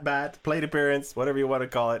at bat, plate appearance, whatever you want to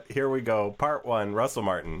call it. Here we go. Part 1, Russell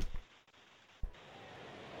Martin.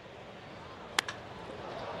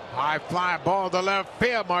 High fly ball to left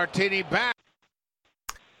field. Martini back.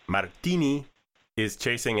 Martini is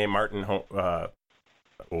chasing a Martin almost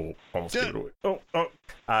gave it away.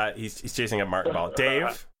 He's chasing a Martin ball.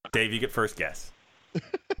 Dave, you get first guess.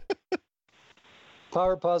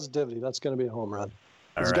 Power positivity. That's going to be a home run.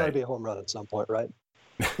 There's got to be a home run at some point, right?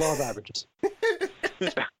 Law of averages.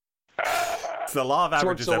 It's the Law of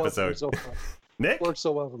Averages episode. Nick? Worked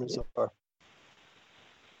so well for me so far.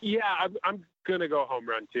 Yeah, I'm going to go home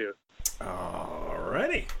run, too.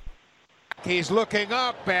 Alrighty. He's looking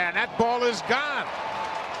up, and that ball is gone.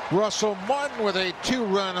 Russell Martin with a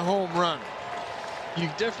 2-run home run. You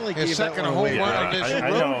definitely His gave second that one home away. run Yeah, on this I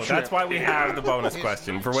road know. trip. That's why we have the bonus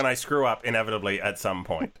question, for when I screw up inevitably at some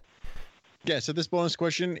point. Yeah, so this bonus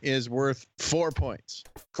question is worth 4 points.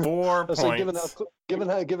 4 points. So given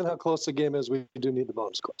how close the game is, we do need the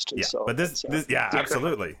bonus question. Yeah, so but this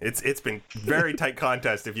absolutely. It's been very tight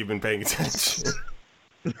contest if you've been paying attention.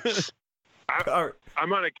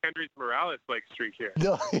 I'm on a Kendrys Morales streak here.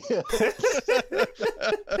 No,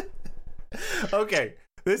 Okay,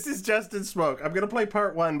 this is Justin Smoke. I'm going to play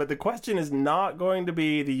part 1, but the question is not going to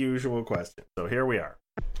be the usual question. So here we are.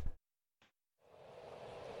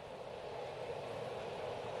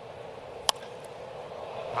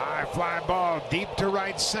 High fly ball deep to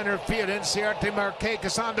right center field. Inciarte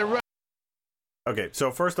Marquez on the run. Okay,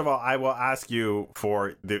 so first of all, I will ask you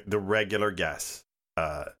for the regular guess.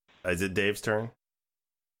 Is it Dave's turn?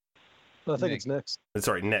 I think it's next.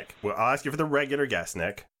 Sorry, Nick. Well, I'll ask you for the regular guess,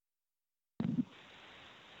 Nick.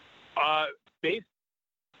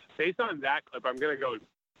 Based on that clip, I'm going to go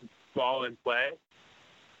ball in play.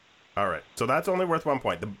 All right, so that's only worth 1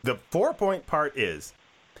 point. The 4-point part is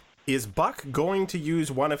Buck going to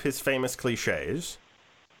use one of his famous cliches,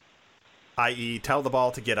 i.e. tell the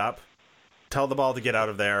ball to get up, tell the ball to get out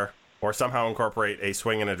of there, or somehow incorporate a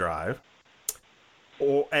swing and a drive?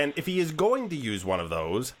 And if he is going to use one of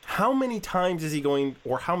those, how many times is he going,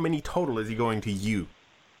 or how many total is he going to use?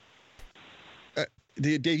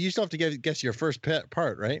 Dave, you still have to guess your first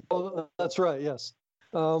part, right? Oh, that's right. Yes.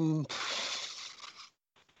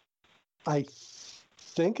 I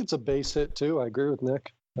think it's a base hit too. I agree with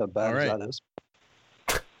Nick. How bad as that is.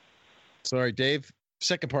 Sorry, Dave.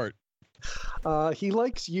 Second part. He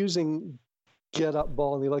likes using get up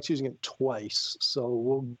ball, and he likes using it twice. So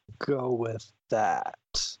we'll go with that.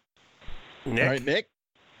 Nick? All right, Nick.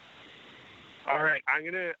 All right, I'm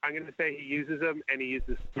gonna say he uses them, and he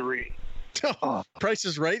uses 3. Oh, Price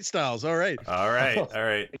is Right styles. All right. All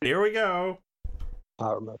right. Here we go.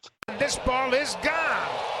 Power move. This ball is gone.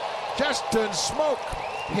 Justin Smoke,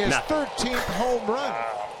 his 13th home run.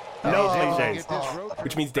 No cliches. Oh.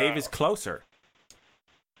 Which means Dave is closer.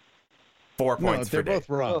 4 points for they're Dave. both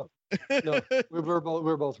wrong. No, we're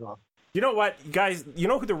both wrong. You know what, guys? You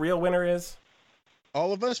know who the real winner is?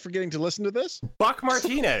 All of us for getting to listen to this? Buck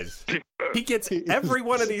Martinez. He gets every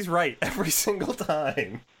one of these right every single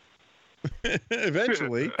time.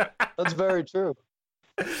 Eventually. That's very true.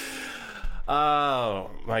 Oh,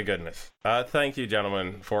 my goodness. Thank you,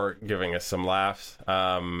 gentlemen, for giving us some laughs.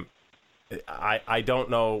 I don't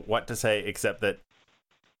know what to say except that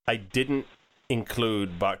I didn't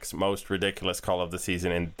include Buck's most ridiculous call of the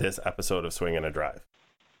season in this episode of Swing and a Drive.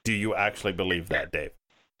 Do you actually believe that, Dave?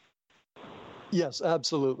 Yes,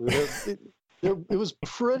 absolutely. It was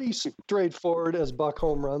pretty straightforward as Buck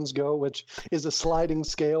home runs go, which is a sliding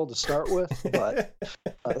scale to start with, but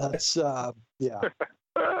that's, yeah.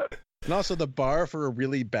 And also the bar for a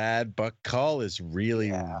really bad Buck call is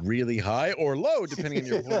really, really high or low, depending on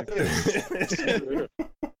your point of view.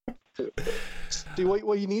 See,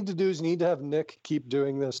 what you need to do is you need to have Nick keep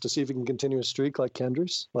doing this to see if he can continue a streak like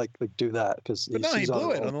Kendrys. Like do that. But no, he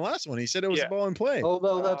blew it on the last one. He said it was a ball in play. Oh,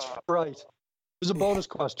 no, that's right. It was a bonus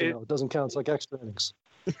question, though. It doesn't count. It's like extra innings.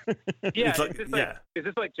 Yeah, is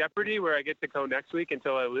this like Jeopardy where I get to go next week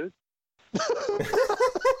until I lose?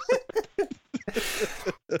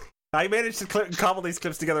 I managed to cobble these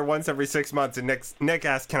clips together once every 6 months, and Nick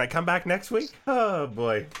asked, "Can I come back next week?" Oh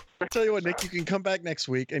boy! I'll tell you what, Nick, you can come back next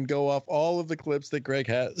week and go off all of the clips that Greg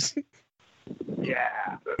has.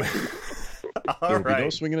 Yeah. All right. No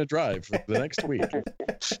Swing and a Drive for the next week.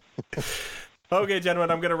 Okay,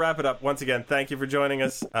 gentlemen, I'm going to wrap it up. Once again, thank you for joining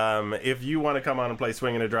us. If you want to come on and play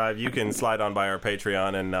Swing and a Drive, you can slide on by our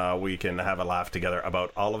Patreon, and we can have a laugh together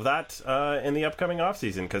about all of that in the upcoming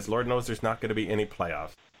offseason, because Lord knows there's not going to be any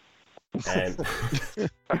playoffs. And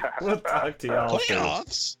we'll talk to y'all soon.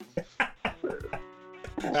 Playoffs?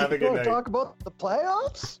 Have a good night. Talk about the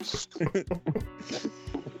playoffs?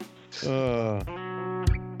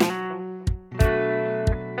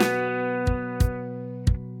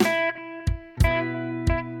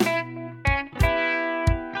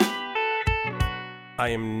 I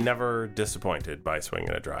am never disappointed by Swing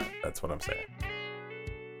and a Drive. That's what I'm saying.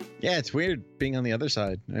 Yeah, it's weird being on the other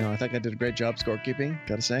side. I think I did a great job scorekeeping,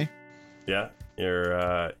 gotta say. Yeah,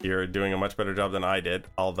 you're doing a much better job than I did.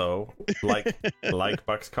 Although, like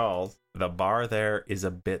Bucks calls, the bar there is a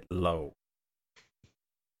bit low.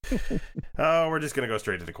 Oh, we're just gonna go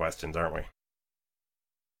straight to the questions, aren't we?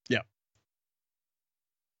 Yeah.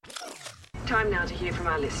 Time now to hear from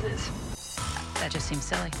our listeners. That just seems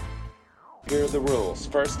silly. Here are the rules.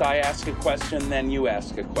 First I ask a question, then you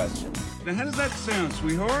ask a question. Now how does that sound,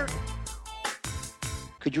 sweetheart?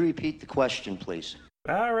 Could you repeat the question, please?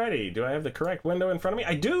 Alrighty. Do I have the correct window in front of me?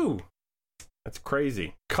 I do! That's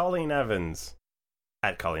crazy. Colleen Evans,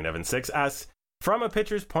 at Colleen Evans 6, asks, from a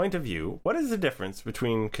pitcher's point of view, what is the difference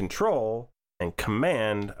between control and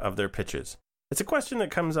command of their pitches? It's a question that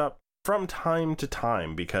comes up from time to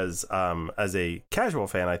time because as a casual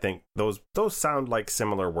fan, I think those sound like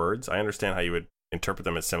similar words. I understand how you would interpret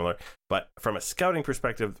them as similar, but from a scouting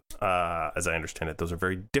perspective, as I understand it, those are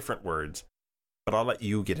very different words. But I'll let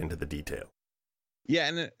you get into the detail. Yeah,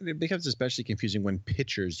 and it becomes especially confusing when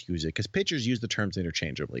pitchers use it, because pitchers use the terms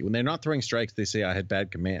interchangeably. When they're not throwing strikes, they say, I had bad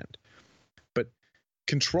command. But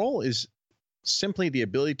control is simply the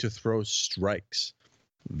ability to throw strikes.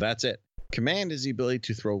 That's it. Command is the ability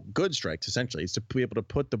to throw good strikes, essentially. It's to be able to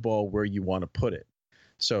put the ball where you want to put it.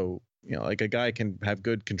 So, like a guy can have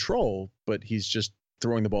good control, but he's just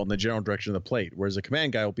throwing the ball in the general direction of the plate, whereas a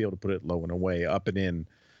command guy will be able to put it low and away, up and in,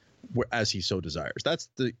 as he so desires. That's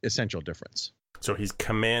the essential difference. So he's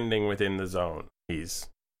commanding within the zone. He's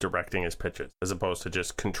directing his pitches, as opposed to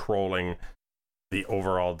just controlling the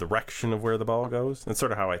overall direction of where the ball goes. That's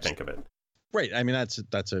sort of how I think of it. Right. I mean,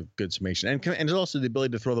 that's a good summation. And it's also the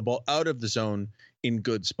ability to throw the ball out of the zone in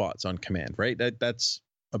good spots on command, right? That's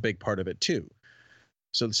a big part of it too.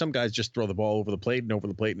 So some guys just throw the ball over the plate and over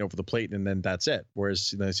the plate and over the plate, and then that's it.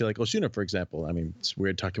 Whereas, I say like Osuna, for example. I mean, it's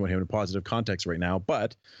weird talking about him in a positive context right now,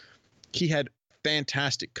 but he had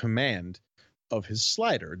fantastic command of his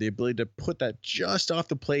slider, the ability to put that just off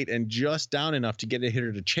the plate and just down enough to get a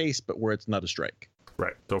hitter to chase, but where it's not a strike.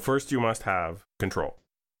 Right. So first you must have control.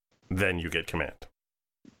 Then you get command.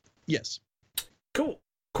 Yes. Cool.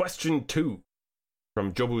 Question 2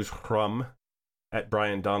 from Jobu's Hrum at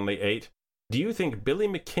Brian Donnelly 8. Do you think Billy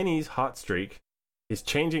McKinney's hot streak is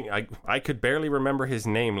changing? I could barely remember his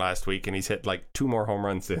name last week, and he's hit like 2 more home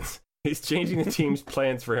runs since. He's changing the team's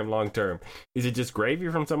plans for him long term. Is it just gravy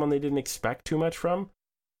from someone they didn't expect too much from?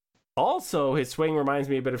 Also, his swing reminds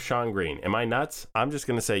me a bit of Sean Green. Am I nuts? I'm just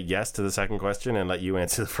going to say yes to the second question and let you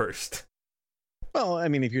answer the first. Well, I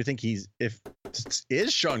mean, if you think is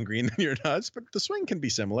Sean Green, then you're nuts, but the swing can be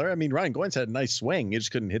similar. I mean, Ryan Goins had a nice swing. He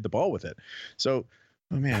just couldn't hit the ball with it. So,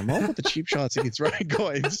 oh man, I'm all about the cheap shots against Ryan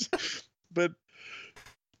Goins. But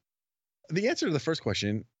the answer to the first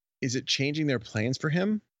question, is it changing their plans for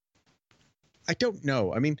him? I don't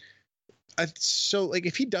know. I mean,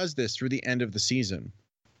 if he does this through the end of the season,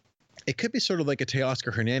 it could be sort of like a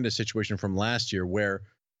Teoscar Hernandez situation from last year, where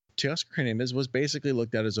Teoscar Hernandez was basically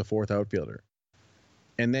looked at as a 4th outfielder.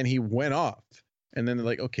 And then he went off. And then they're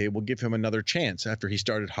like, okay, we'll give him another chance after he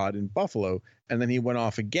started hot in Buffalo. And then he went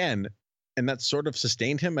off again. And that sort of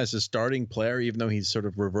sustained him as a starting player, even though he's sort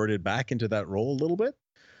of reverted back into that role a little bit.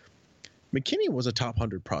 McKinney was a top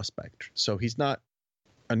 100 prospect, so he's not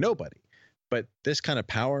a nobody. But this kind of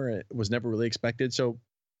power was never really expected. So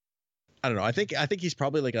I don't know. I think he's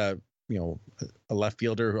probably like a left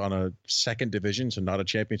fielder on a second division, so not a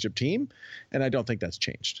championship team. And I don't think that's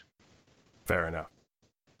changed. Fair enough.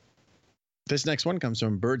 This next one comes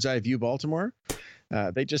from Bird's Eye View, Baltimore.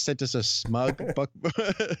 They just sent us a smug Buck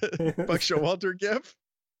Showalter gif.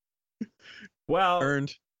 Well,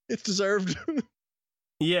 earned. It's deserved.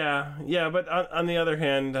 Yeah. But on the other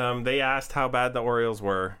hand, they asked how bad the Orioles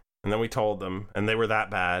were. And then we told them, and they were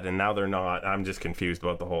that bad, and now they're not. I'm just confused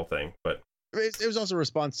about the whole thing. But it was also a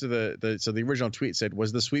response to the original tweet said,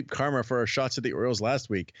 was the sweep karma for our shots at the Orioles last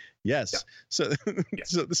week? Yes. Yeah.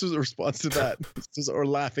 So this was a response to that. This is our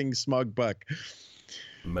laughing smug Buck.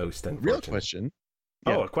 Most unfortunate. Real question.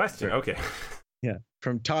 Oh, yeah. A question. Okay. Yeah.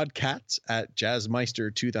 From Todd Katz at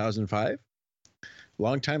Jazzmeister 2005.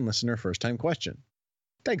 Long-time listener, first-time question.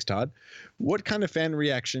 Thanks, Todd. What kind of fan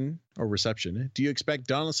reaction or reception do you expect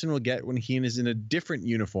Donaldson will get when he is in a different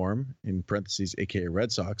uniform, in parentheses, aka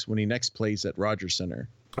Red Sox, when he next plays at Rogers Center?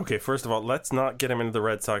 Okay, first of all, let's not get him into the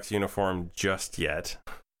Red Sox uniform just yet.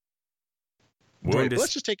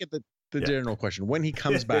 Let's just take it the general question. When he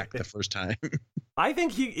comes back the first time. I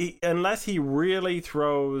think he unless he really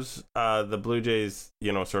throws the Blue Jays,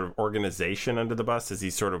 sort of organization under the bus, as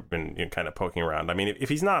he's sort of been kind of poking around. I mean, if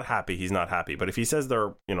he's not happy, he's not happy. But if he says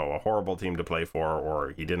they're, a horrible team to play for, or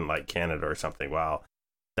he didn't like Canada or something, well,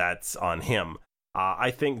 that's on him.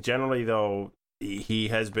 I think generally, though, he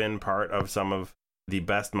has been part of some of the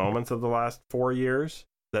best moments of the last 4 years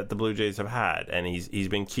that the Blue Jays have had. And he's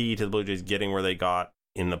been key to the Blue Jays getting where they got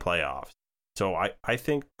in the playoffs. So I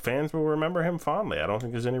think fans will remember him fondly. I don't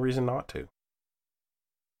think there's any reason not to.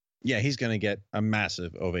 Yeah, he's going to get a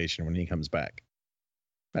massive ovation when he comes back.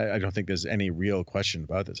 I don't think there's any real question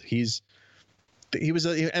about this. He was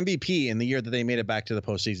an MVP in the year that they made it back to the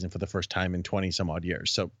postseason for the first time in 20 some odd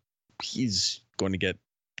years. So he's going to get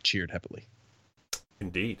cheered heavily.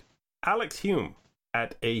 Indeed. Alex Hume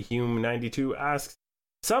at ahume92 asks,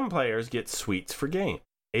 some players get suites for games.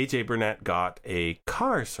 AJ Burnett got a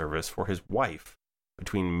car service for his wife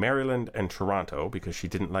between Maryland and Toronto because she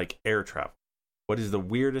didn't like air travel. What is the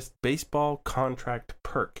weirdest baseball contract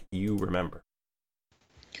perk you remember?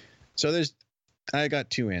 So I got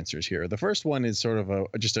two answers here. The first one is sort of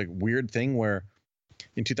just a weird thing where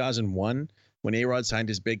in 2001, when A-Rod signed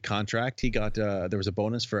his big contract, he got there was a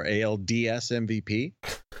bonus for ALDS MVP.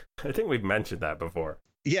 I think we've mentioned that before.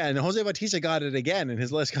 Yeah, and Jose Bautista got it again in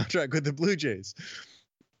his last contract with the Blue Jays.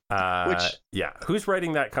 Who's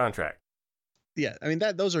writing that contract? Yeah, I mean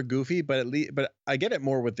those are goofy, but I get it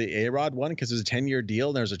more with the A-Rod one because it's a 10-year deal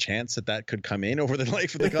and there's a chance that could come in over the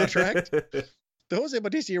life of the contract. The Jose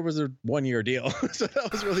Bautista year was a 1-year deal, so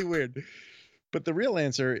that was really weird. But the real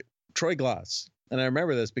answer, Troy Glaus, and I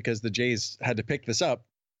remember this because the Jays had to pick this up.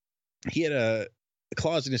 He had a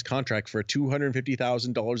clause in his contract for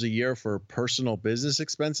 $250,000 a year for personal business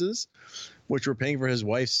expenses, which were paying for his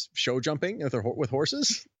wife's show jumping with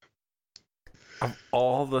horses. Of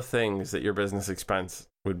all the things that your business expense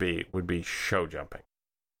would be show jumping.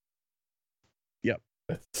 Yep.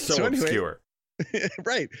 That's so obscure.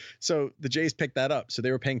 Right. So the Jays picked that up. So they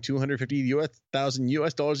were paying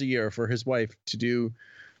 $250,000 a year for his wife to do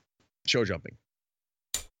show jumping.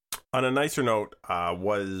 On a nicer note,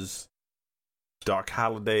 was Doc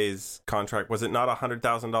Halliday's contract, was it not a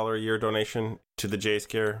 $100,000 a year donation to the Jays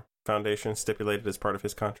Care Foundation stipulated as part of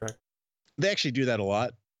his contract? They actually do that a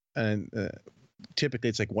lot. And typically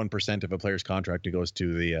it's like 1% of a player's contract that goes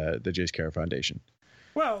to the Jays Care Foundation.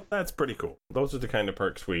 Well, that's pretty cool. Those are the kind of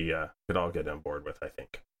perks we could all get on board with, I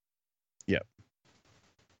think. Yep.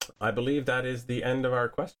 I believe that is the end of our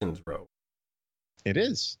questions, Ro. It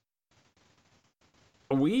is.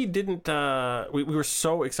 We didn't, we were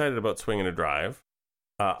so excited about Swing and a Drive.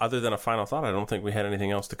 Other than a final thought, I don't think we had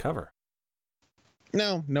anything else to cover.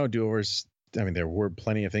 No do-overs. I mean, there were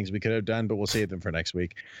plenty of things we could have done, but we'll save them for next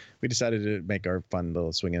week. We decided to make our fun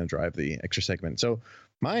little Swing and a Drive the extra segment. So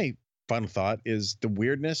my final thought is the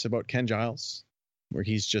weirdness about Ken Giles, where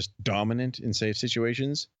he's just dominant in safe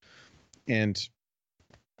situations and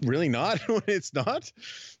really not when it's not.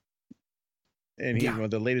 And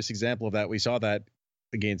the latest example of that, we saw that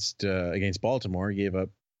against Baltimore. He gave up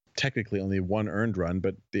technically only one earned run,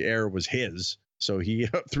 but the error was his. So he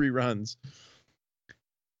gave up 3 runs.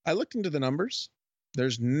 I looked into the numbers.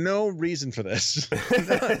 There's no reason for this.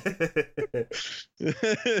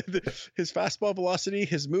 His fastball velocity,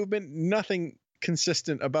 his movement, nothing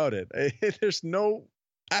consistent about it. There's no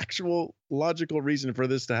actual logical reason for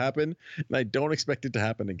this to happen, and I don't expect it to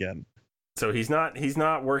happen again. So he's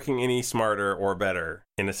not working any smarter or better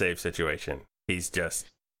in a safe situation. He's just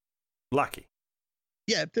lucky.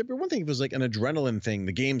 Yeah, one thing was like an adrenaline thing.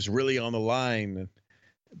 The game's really on the line,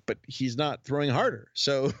 but he's not throwing harder.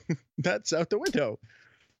 So that's out the window.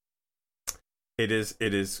 It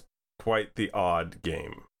is quite the odd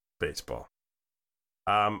game, baseball.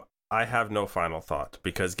 I have no final thought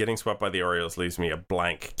because getting swept by the Orioles leaves me a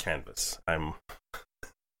blank canvas. I'm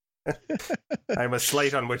a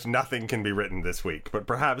slate on which nothing can be written this week, but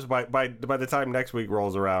perhaps by the time next week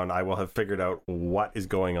rolls around, I will have figured out what is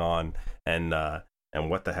going on and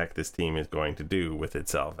what the heck this team is going to do with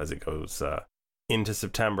itself as it goes into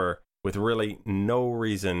September with really no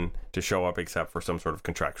reason to show up except for some sort of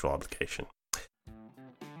contractual obligation.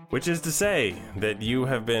 Which is to say that you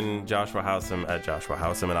have been Joshua Howsam at Joshua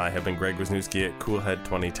Howsam, and I have been Greg Wisniewski at Coolhead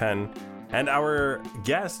 2010. And our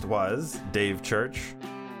guest was Dave Church.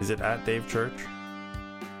 Is it at Dave Church?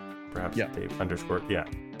 perhaps Dave underscore. Yeah.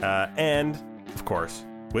 And, of course,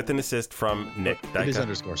 with an assist from Nick Dyka. It is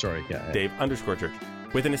underscore, sorry. Yeah. Dave underscore Church.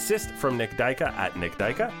 With an assist from Nick Dyka at Nick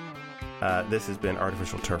Dyka. This has been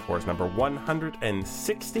Artificial Turf Wars number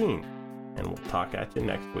 116. And we'll talk at you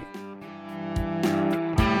next week.